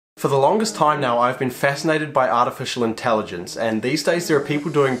For the longest time now, I've been fascinated by artificial intelligence, and these days there are people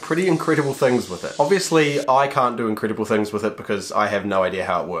doing pretty incredible things with it. Obviously, I can't do incredible things with it because I have no idea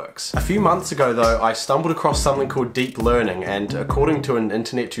how it works. A few months ago though, I stumbled across something called deep learning, and according to an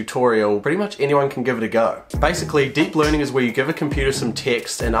internet tutorial, pretty much anyone can give it a go. Basically, deep learning is where you give a computer some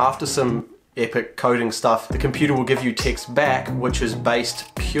text, and after some epic coding stuff, the computer will give you text back which is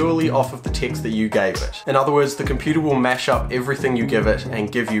based purely off of the text that you gave it. In other words, the computer will mash up everything you give it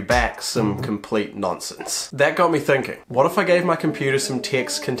and give you back some complete nonsense. That got me thinking, what if I gave my computer some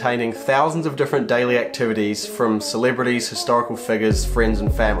text containing thousands of different daily activities from celebrities, historical figures, friends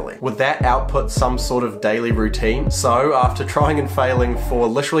and family? Would that output some sort of daily routine? So after trying and failing for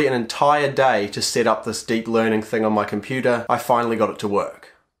literally an entire day to set up this deep learning thing on my computer, I finally got it to work.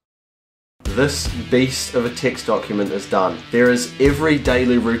 This beast of a text document is done. There is every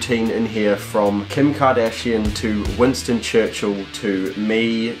daily routine in here, from Kim Kardashian to Winston Churchill to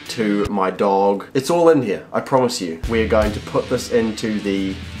me to my dog. It's all in here, I promise you. We are going to put this into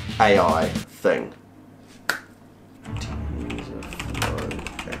the AI thing.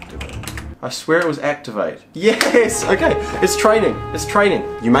 I swear it was activate. Yes! Okay, it's training. It's training.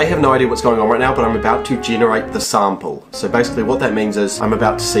 You may have no idea what's going on right now, but I'm about to generate the sample. So basically what that means is I'm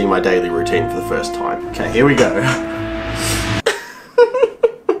about to see my daily routine for the first time. Okay, here we go.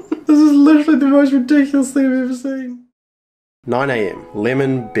 This is literally the most ridiculous thing I've ever seen. 9 AM,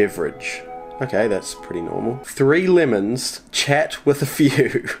 lemon beverage. Okay, that's pretty normal. 3 lemons, chat with a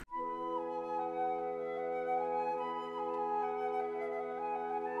few.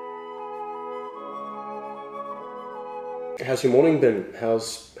 How's your morning been?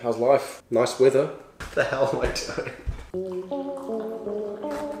 How's life? Nice weather. What the hell am I doing?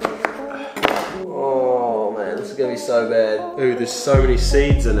 Oh man, this is gonna be so bad. Ooh, there's so many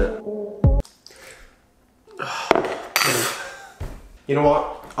seeds in it. You know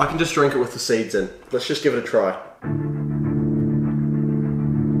what? I can just drink it with the seeds in. Let's just give it a try.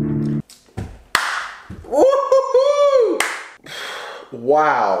 Woo-hoo-hoo!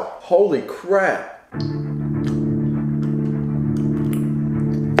 Wow, holy crap.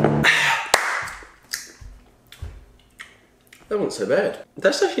 That wasn't so bad.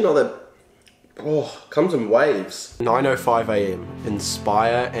 That's actually not that... Oh, comes in waves. 9:05 AM.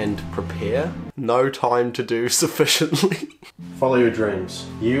 Inspire and prepare. No time to do sufficiently. Follow your dreams.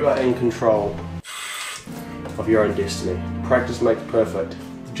 You are in control of your own destiny. Practice makes perfect.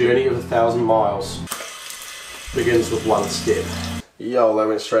 The journey of 1,000 miles begins with one step. Yo, that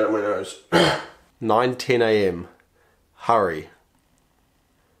went straight up my nose. 9:10 AM. Hurry.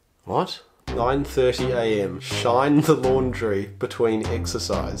 What? 9:30 AM. Shine the laundry between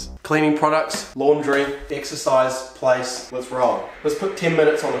exercise. Cleaning products, laundry, exercise, place. Let's roll. Let's put 10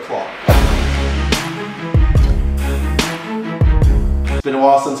 minutes on the clock. It's been a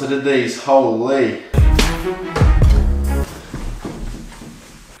while since I did these. Holy.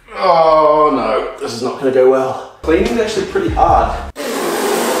 Oh no, this is not going to go well. Cleaning is actually pretty hard.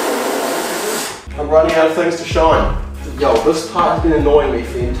 I'm running out of things to shine. Yo, this part has been annoying me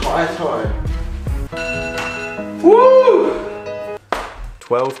for the entire time. Woo!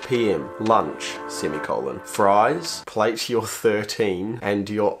 12 PM, lunch, semicolon. Fries, plate your 13, and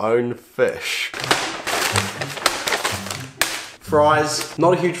your own fish. Fries,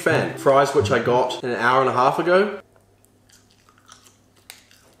 not a huge fan. Fries which I got an hour and a half ago.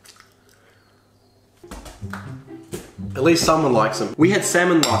 At least someone likes them. We had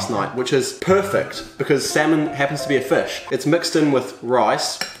salmon last night, which is perfect because salmon happens to be a fish. It's mixed in with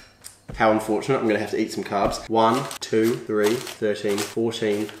rice. How unfortunate, I'm gonna have to eat some carbs. 1, 2, 3, 13,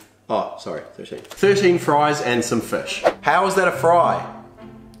 14. Oh, sorry, 13. 13 fries and some fish. How is that a fry?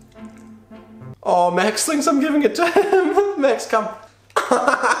 Oh, Max thinks I'm giving it to him. Max, come.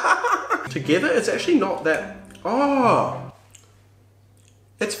 Together, it's actually not that. Oh.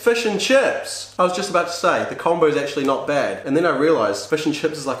 It's fish and chips. I was just about to say, the combo is actually not bad. And then I realized fish and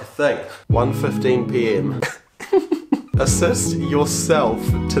chips is like a thing. 1:15 PM. Assist yourself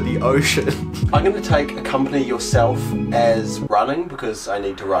to the ocean. I'm gonna take accompany yourself as running because I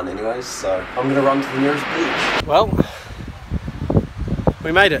need to run anyways, so I'm gonna run to the nearest beach. Well,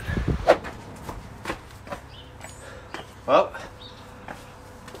 we made it. Well,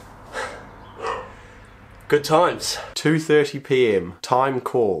 good times. 2:30 PM. Time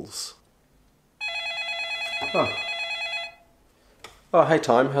calls. Oh. Oh, hey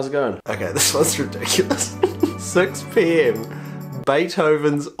time, how's it going? Okay, this one's ridiculous. 6 PM.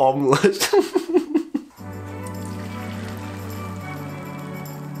 Beethoven's omelette.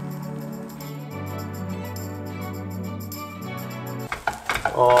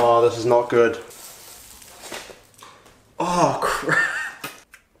 Oh, this is not good. Oh, crap.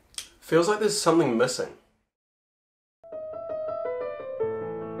 Feels like there's something missing.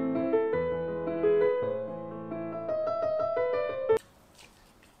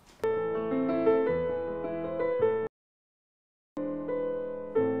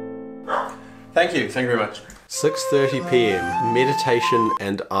 Thank you very much. 6:30 PM, meditation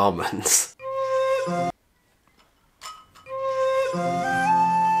and almonds.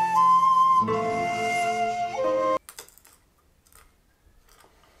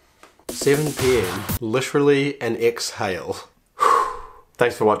 (7 PM, literally an exhale.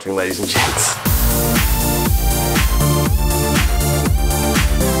 Thanks for watching, ladies and gents.